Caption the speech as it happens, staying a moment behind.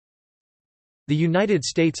The United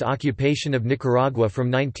States occupation of Nicaragua from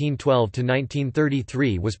 1912 to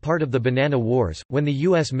 1933 was part of the Banana Wars, when the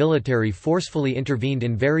U.S. military forcefully intervened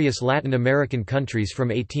in various Latin American countries from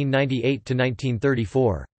 1898 to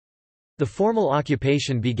 1934. The formal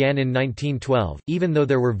occupation began in 1912, even though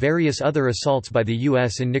there were various other assaults by the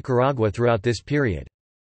U.S. in Nicaragua throughout this period.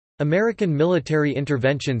 American military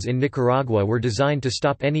interventions in Nicaragua were designed to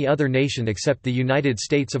stop any other nation except the United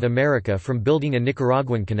States of America from building a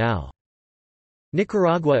Nicaraguan canal.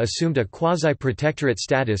 Nicaragua assumed a quasi-protectorate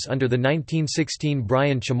status under the 1916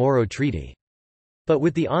 Bryan Chamorro Treaty. But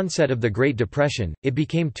with the onset of the Great Depression, it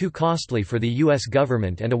became too costly for the U.S.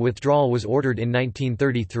 government and a withdrawal was ordered in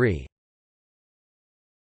 1933.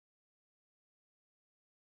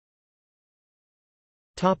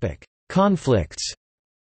 Conflicts.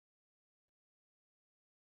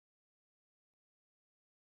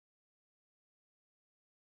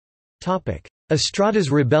 Estrada's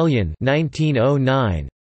Rebellion 1909.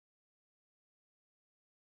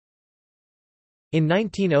 In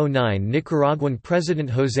 1909, Nicaraguan President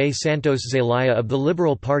José Santos Zelaya of the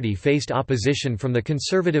Liberal Party faced opposition from the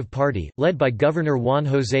Conservative Party, led by Governor Juan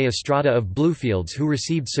José Estrada of Bluefields, who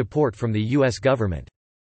received support from the U.S. government.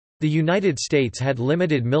 The United States had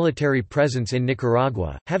limited military presence in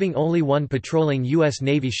Nicaragua, having only one patrolling U.S.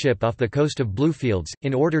 Navy ship off the coast of Bluefields,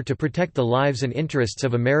 in order to protect the lives and interests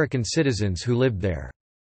of American citizens who lived there.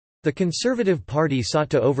 The Conservative Party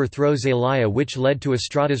sought to overthrow Zelaya, which led to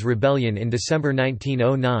Estrada's rebellion in December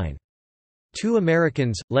 1909. Two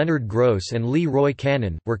Americans, Leonard Gross and Lee Roy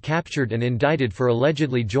Cannon, were captured and indicted for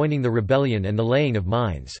allegedly joining the rebellion and the laying of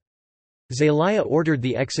mines. Zelaya ordered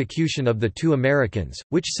the execution of the two Americans,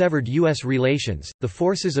 which severed U.S. relations. The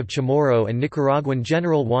forces of Chamorro and Nicaraguan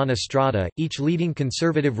General Juan Estrada, each leading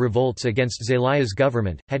conservative revolts against Zelaya's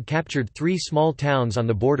government, had captured three small towns on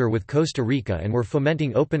the border with Costa Rica and were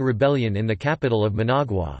fomenting open rebellion in the capital of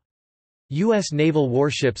Managua. U.S. naval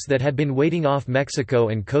warships that had been waiting off Mexico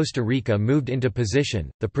and Costa Rica moved into position.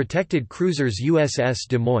 The protected cruisers USS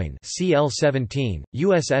Des Moines (CL-17),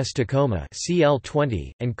 USS Tacoma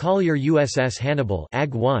 (CL-20), and collier USS Hannibal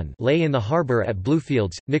 (AG-1) lay in the harbor at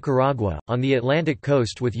Bluefields, Nicaragua, on the Atlantic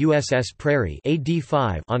coast, with USS Prairie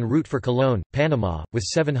 (AD-5) en route for Colón, Panama, with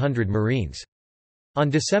 700 Marines. On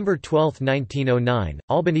December 12, 1909,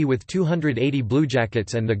 Albany with 280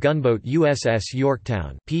 bluejackets and the gunboat USS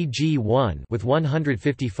Yorktown PG-1 with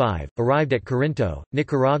 155, arrived at Corinto,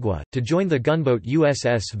 Nicaragua, to join the gunboat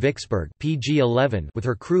USS Vicksburg PG-11 with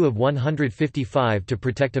her crew of 155 to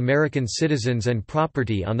protect American citizens and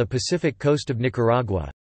property on the Pacific coast of Nicaragua.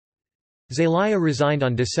 Zelaya resigned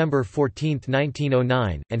on December 14,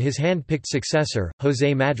 1909, and his hand-picked successor,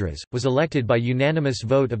 José Madras, was elected by unanimous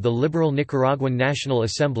vote of the liberal Nicaraguan National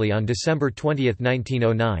Assembly on December 20,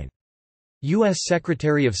 1909. U.S.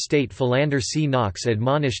 Secretary of State Philander C. Knox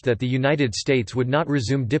admonished that the United States would not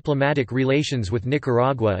resume diplomatic relations with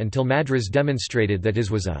Nicaragua until Madras demonstrated that his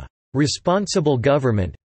was a responsible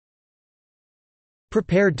government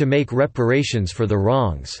prepared to make reparations for the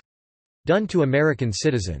wrongs done to American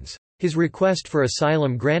citizens. His request for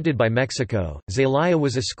asylum granted by Mexico, Zelaya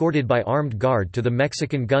was escorted by armed guard to the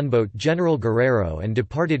Mexican gunboat General Guerrero and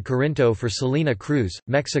departed Corinto for Salina Cruz,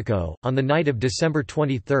 Mexico, on the night of December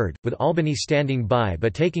 23, with Albany standing by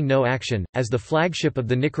but taking no action. As the flagship of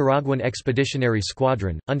the Nicaraguan Expeditionary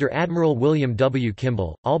Squadron, under Admiral William W.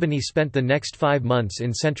 Kimball, Albany spent the next 5 months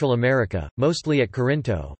in Central America, mostly at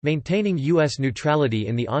Corinto, maintaining U.S. neutrality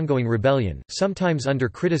in the ongoing rebellion, sometimes under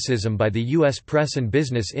criticism by the U.S. press and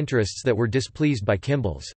business interests that were displeased by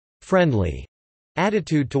Kimball's friendly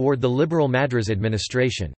attitude toward the liberal Madras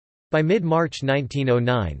administration. By mid-March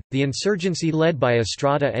 1909, the insurgency led by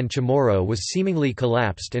Estrada and Chamorro was seemingly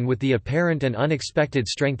collapsed, and with the apparent and unexpected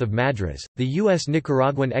strength of Madras, the U.S.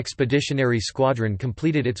 Nicaraguan Expeditionary Squadron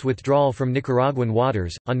completed its withdrawal from Nicaraguan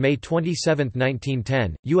waters. On May 27,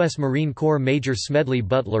 1910, U.S. Marine Corps Major Smedley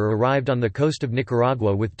Butler arrived on the coast of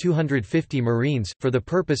Nicaragua with 250 Marines, for the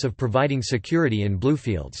purpose of providing security in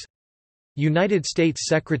Bluefields. United States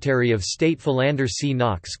Secretary of State Philander C.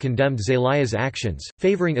 Knox condemned Zelaya's actions,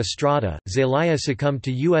 favoring Estrada. Zelaya succumbed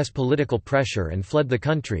to U.S. political pressure and fled the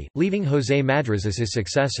country, leaving José Madras as his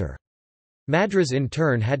successor. Madras in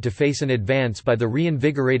turn had to face an advance by the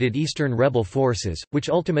reinvigorated Eastern rebel forces, which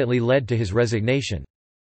ultimately led to his resignation.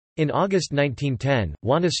 In August 1910,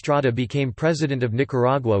 Juan Estrada became president of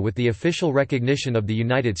Nicaragua with the official recognition of the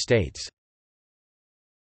United States.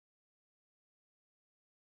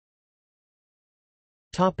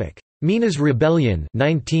 Mena's Rebellion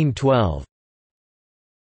 1912.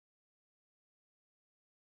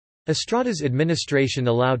 Estrada's administration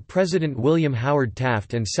allowed President William Howard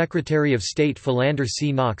Taft and Secretary of State Philander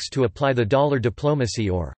C. Knox to apply the dollar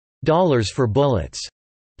diplomacy or dollars for bullets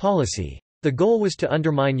policy. The goal was to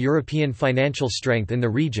undermine European financial strength in the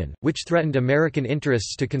region, which threatened American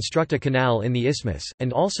interests to construct a canal in the isthmus,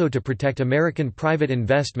 and also to protect American private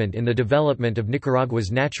investment in the development of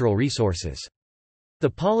Nicaragua's natural resources. The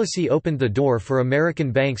policy opened the door for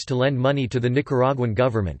American banks to lend money to the Nicaraguan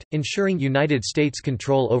government, ensuring United States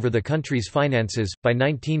control over the country's finances. By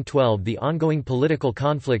 1912, the ongoing political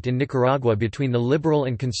conflict in Nicaragua between the liberal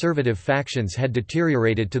and conservative factions had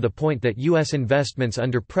deteriorated to the point that U.S. investments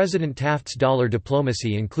under President Taft's dollar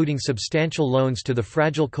diplomacy, including substantial loans to the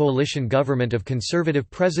fragile coalition government of conservative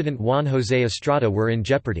President Juan José Estrada, were in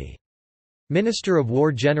jeopardy. Minister of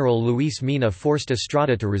War General Luis Mena forced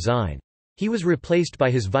Estrada to resign. He was replaced by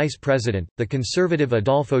his vice president, the conservative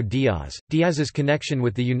Adolfo Diaz. Diaz's connection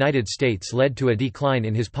with the United States led to a decline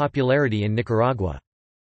in his popularity in Nicaragua.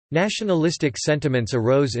 Nationalistic sentiments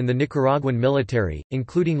arose in the Nicaraguan military,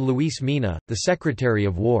 including Luis Mena, the Secretary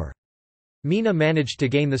of War. Mena managed to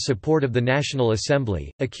gain the support of the National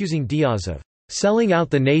Assembly, accusing Diaz of selling out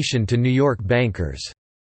the nation to New York bankers.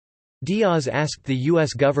 Diaz asked the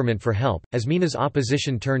U.S. government for help, as Mena's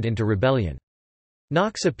opposition turned into rebellion.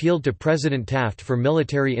 Knox appealed to President Taft for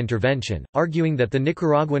military intervention, arguing that the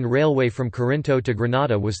Nicaraguan railway from Corinto to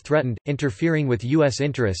Granada was threatened, interfering with U.S.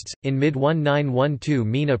 interests. In mid-1912,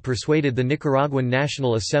 Mena persuaded the Nicaraguan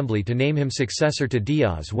National Assembly to name him successor to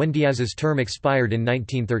Diaz when Diaz's term expired in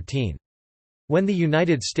 1913. When the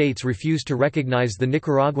United States refused to recognize the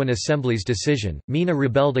Nicaraguan Assembly's decision, Mena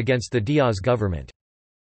rebelled against the Diaz government.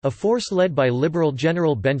 A force led by Liberal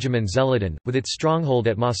General Benjamin Zeledin, with its stronghold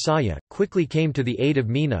at Masaya, quickly came to the aid of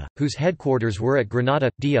Mena, whose headquarters were at Granada.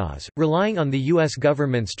 Diaz, relying on the U.S.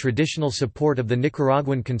 government's traditional support of the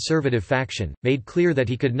Nicaraguan conservative faction, made clear that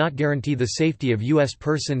he could not guarantee the safety of U.S.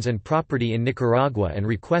 persons and property in Nicaragua and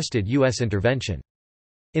requested U.S. intervention.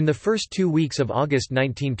 In the first 2 weeks of August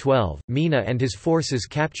 1912, Mena and his forces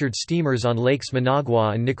captured steamers on Lakes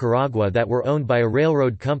Managua and Nicaragua that were owned by a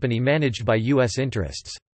railroad company managed by U.S.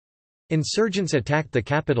 interests. Insurgents attacked the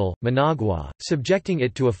capital, Managua, subjecting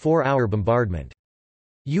it to a 4-hour bombardment.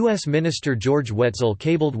 U.S. Minister George Wetzel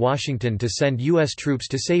cabled Washington to send U.S. troops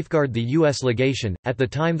to safeguard the U.S. legation. At the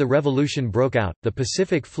time the revolution broke out, the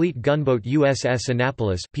Pacific Fleet gunboat USS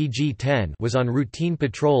Annapolis (PG-10) was on routine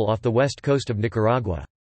patrol off the west coast of Nicaragua.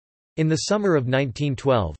 In the summer of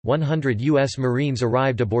 1912, 100 U.S. Marines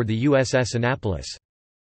arrived aboard the USS Annapolis.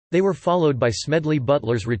 They were followed by Smedley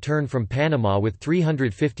Butler's return from Panama with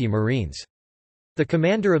 350 Marines. The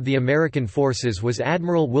commander of the American forces was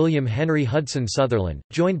Admiral William Henry Hudson Sutherland,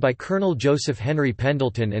 joined by Colonel Joseph Henry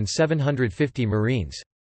Pendleton and 750 Marines.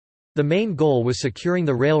 The main goal was securing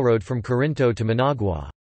the railroad from Corinto to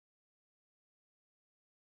Managua.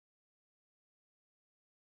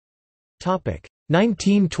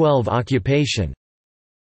 1912 occupation.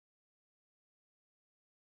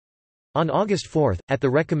 On August 4, at the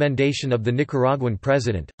recommendation of the Nicaraguan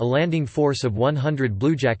president, a landing force of 100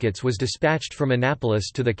 bluejackets was dispatched from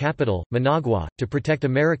Annapolis to the capital, Managua, to protect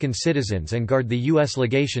American citizens and guard the U.S.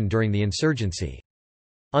 legation during the insurgency.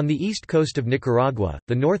 On the east coast of Nicaragua,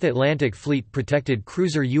 the North Atlantic Fleet protected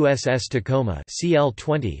cruiser USS Tacoma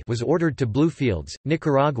CL-20 was ordered to Bluefields,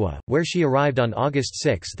 Nicaragua, where she arrived on August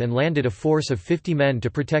 6 and landed a force of 50 men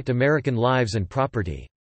to protect American lives and property.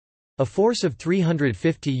 A force of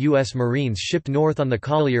 350 U.S. Marines shipped north on the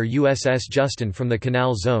collier USS Justin from the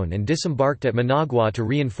Canal Zone and disembarked at Managua to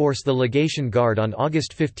reinforce the legation guard on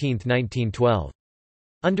August 15, 1912.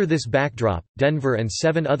 Under this backdrop, Denver and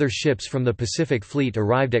 7 other ships from the Pacific Fleet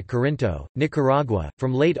arrived at Corinto, Nicaragua,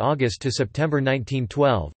 from late August to September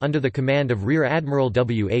 1912, under the command of Rear Admiral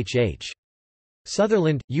W.H.H.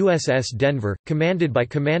 Sutherland. USS Denver, commanded by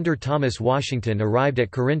Commander Thomas Washington, arrived at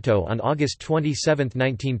Corinto on August 27,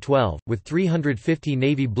 1912, with 350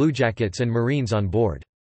 Navy bluejackets and Marines on board.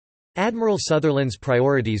 Admiral Sutherland's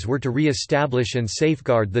priorities were to re-establish and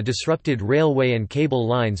safeguard the disrupted railway and cable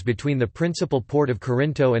lines between the principal port of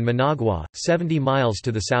Corinto and Managua, 70 miles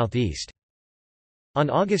to the southeast. On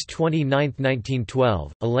August 29,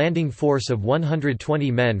 1912, a landing force of 120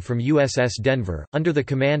 men from USS Denver, under the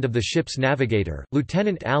command of the ship's navigator,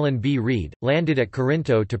 Lieutenant Allen B. Reed, landed at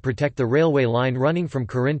Corinto to protect the railway line running from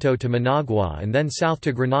Corinto to Managua and then south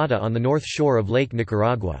to Granada on the north shore of Lake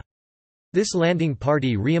Nicaragua. This landing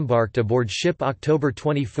party re-embarked aboard ship October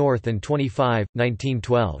 24 and 25,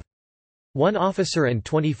 1912. One officer and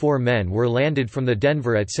 24 men were landed from the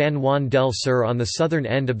Denver at San Juan del Sur on the southern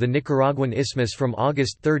end of the Nicaraguan Isthmus from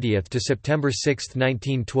August 30 to September 6,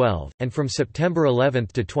 1912, and from September 11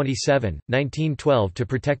 to 27, 1912 to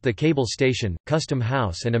protect the cable station, custom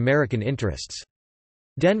house and American interests.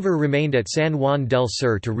 Denver remained at San Juan del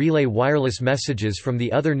Sur to relay wireless messages from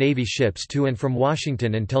the other Navy ships to and from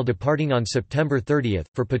Washington until departing on September 30,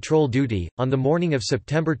 for patrol duty. On the morning of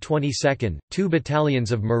September 22, 2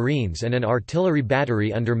 battalions of Marines and an artillery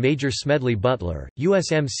battery under Major Smedley Butler,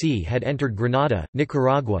 USMC, had entered Grenada,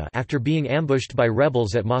 Nicaragua after being ambushed by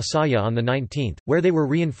rebels at Masaya on the 19th, where they were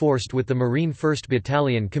reinforced with the Marine 1st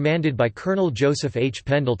Battalion commanded by Colonel Joseph H.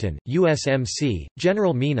 Pendleton, USMC.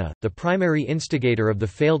 General Mena, the primary instigator of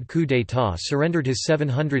the failed coup d'état, surrendered his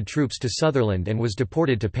 700 troops to Sutherland and was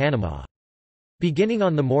deported to Panama. Beginning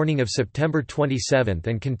on the morning of September 27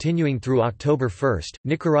 and continuing through October 1,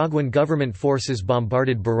 Nicaraguan government forces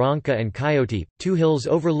bombarded Barranca and Coyote, 2 hills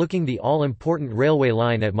overlooking the all-important railway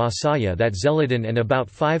line at Masaya that Zeledin and about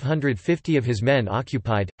 550 of his men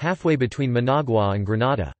occupied, halfway between Managua and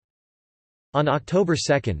Grenada. On October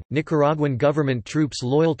 2, Nicaraguan government troops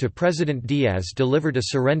loyal to President Diaz delivered a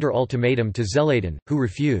surrender ultimatum to Zeledin, who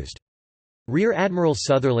refused. Rear Admiral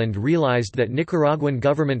Sutherland realized that Nicaraguan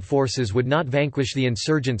government forces would not vanquish the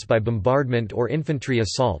insurgents by bombardment or infantry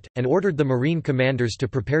assault, and ordered the Marine commanders to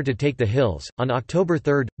prepare to take the hills. On October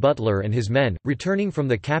 3, Butler and his men, returning from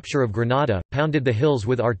the capture of Grenada, pounded the hills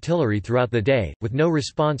with artillery throughout the day, with no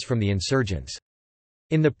response from the insurgents.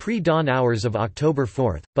 In the pre-dawn hours of October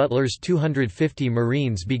 4, Butler's 250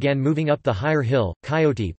 Marines began moving up the higher hill,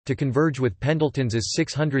 Coyote, to converge with Pendleton's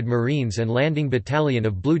 600 Marines and landing battalion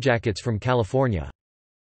of Bluejackets from California.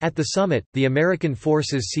 At the summit, the American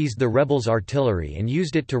forces seized the rebels' artillery and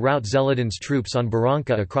used it to rout Zeledin's troops on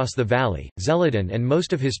Barranca across the valley. Zeledin and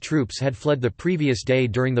most of his troops had fled the previous day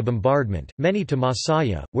during the bombardment, many to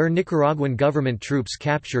Masaya, where Nicaraguan government troops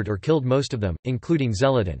captured or killed most of them, including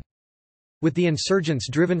Zeledin. With the insurgents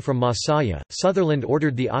driven from Masaya, Sutherland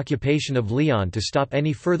ordered the occupation of Leon to stop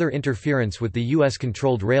any further interference with the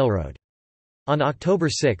U.S.-controlled railroad. On October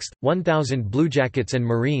 6, 1,000 Bluejackets and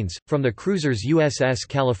Marines, from the cruisers USS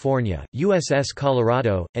California, USS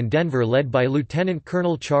Colorado, and Denver led by Lieutenant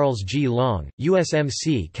Colonel Charles G. Long,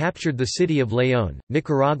 USMC, captured the city of León,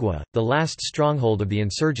 Nicaragua, the last stronghold of the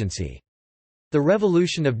insurgency. The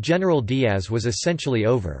revolution of General Diaz was essentially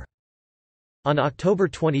over. On October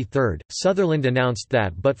 23, Sutherland announced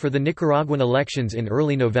that but for the Nicaraguan elections in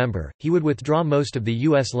early November, he would withdraw most of the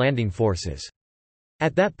U.S. landing forces.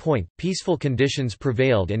 At that point, peaceful conditions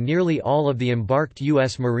prevailed and nearly all of the embarked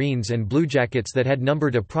U.S. Marines and Bluejackets that had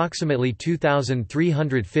numbered approximately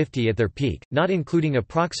 2,350 at their peak, not including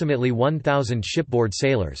approximately 1,000 shipboard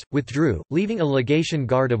sailors, withdrew, leaving a legation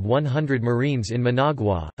guard of 100 Marines in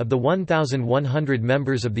Managua. Of the 1,100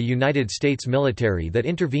 members of the United States military that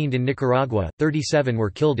intervened in Nicaragua, 37 were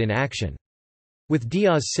killed in action. With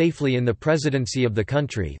Diaz safely in the presidency of the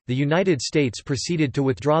country, the United States proceeded to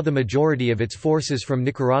withdraw the majority of its forces from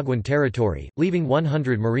Nicaraguan territory, leaving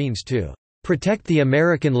 100 Marines to protect the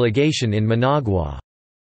American legation in Managua.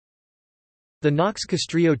 The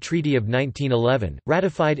Knox-Castrillo Treaty of 1911,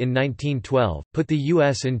 ratified in 1912, put the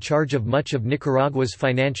U.S. in charge of much of Nicaragua's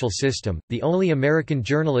financial system. The only American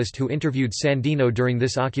journalist who interviewed Sandino during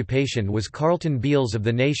this occupation was Carlton Beals of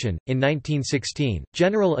The Nation. In 1916,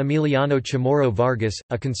 General Emiliano Chamorro Vargas,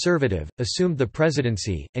 a conservative, assumed the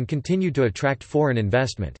presidency, and continued to attract foreign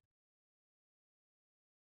investment.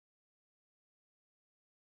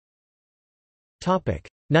 Topic: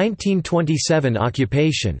 1927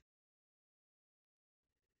 occupation.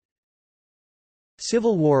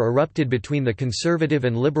 Civil war erupted between the conservative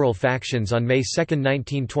and liberal factions on May 2,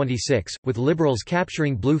 1926, with liberals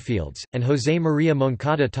capturing Bluefields, and José María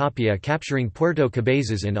Moncada Tapia capturing Puerto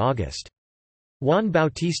Cabezas in August. Juan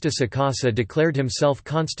Bautista Sacasa declared himself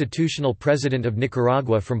constitutional president of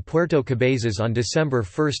Nicaragua from Puerto Cabezas on December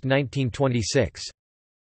 1, 1926.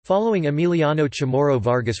 Following Emiliano Chamorro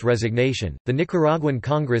Vargas' resignation, the Nicaraguan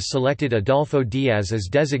Congress selected Adolfo Diaz as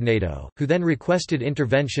designado, who then requested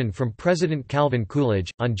intervention from President Calvin Coolidge.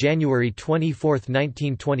 On January 24,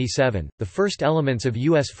 1927, the first elements of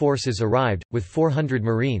U.S. forces arrived, with 400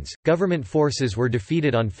 Marines. Government forces were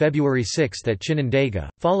defeated on February 6 at Chinandega,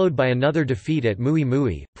 followed by another defeat at Muy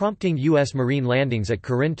Muy, prompting U.S. Marine landings at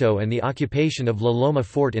Corinto and the occupation of La Loma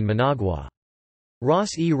Fort in Managua. Ross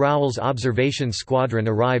E. Rowell's observation squadron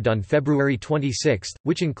arrived on February 26,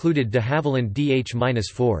 which included de Havilland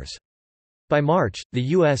DH-4s. By March, the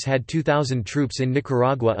U.S. had 2,000 troops in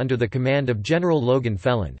Nicaragua under the command of General Logan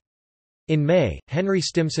Felland. In May, Henry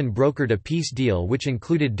Stimson brokered a peace deal which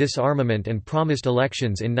included disarmament and promised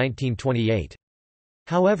elections in 1928.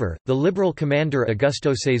 However, the liberal commander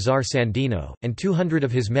Augusto Cesar Sandino, and 200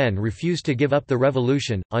 of his men refused to give up the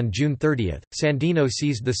revolution. On June 30, Sandino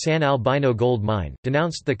seized the San Albino gold mine,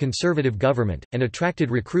 denounced the conservative government, and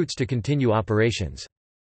attracted recruits to continue operations.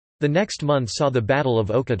 The next month saw the Battle of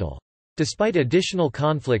Ocotal. Despite additional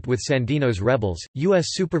conflict with Sandino's rebels,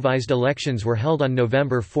 U.S.-supervised elections were held on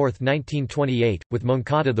November 4, 1928, with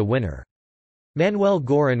Moncada the winner. Manuel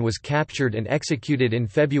Gorin was captured and executed in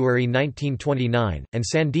February 1929, and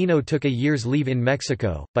Sandino took a year's leave in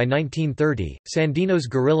Mexico. By 1930, Sandino's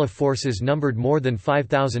guerrilla forces numbered more than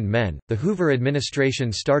 5,000 men. The Hoover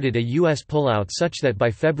administration started a U.S. pullout such that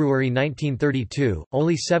by February 1932,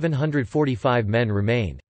 only 745 men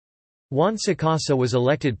remained. Juan Sacasa was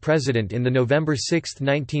elected president in the November 6,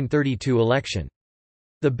 1932 election.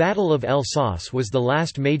 The Battle of El Sas was the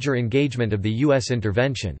last major engagement of the U.S.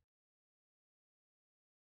 intervention.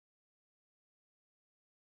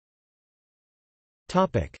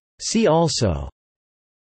 See also: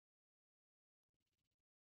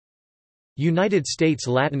 United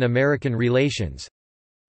States–Latin American relations,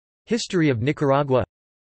 History of Nicaragua,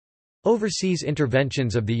 Overseas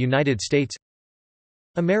interventions of the United States,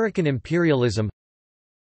 American imperialism,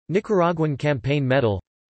 Nicaraguan Campaign Medal,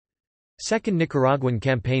 Second Nicaraguan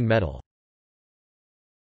Campaign Medal.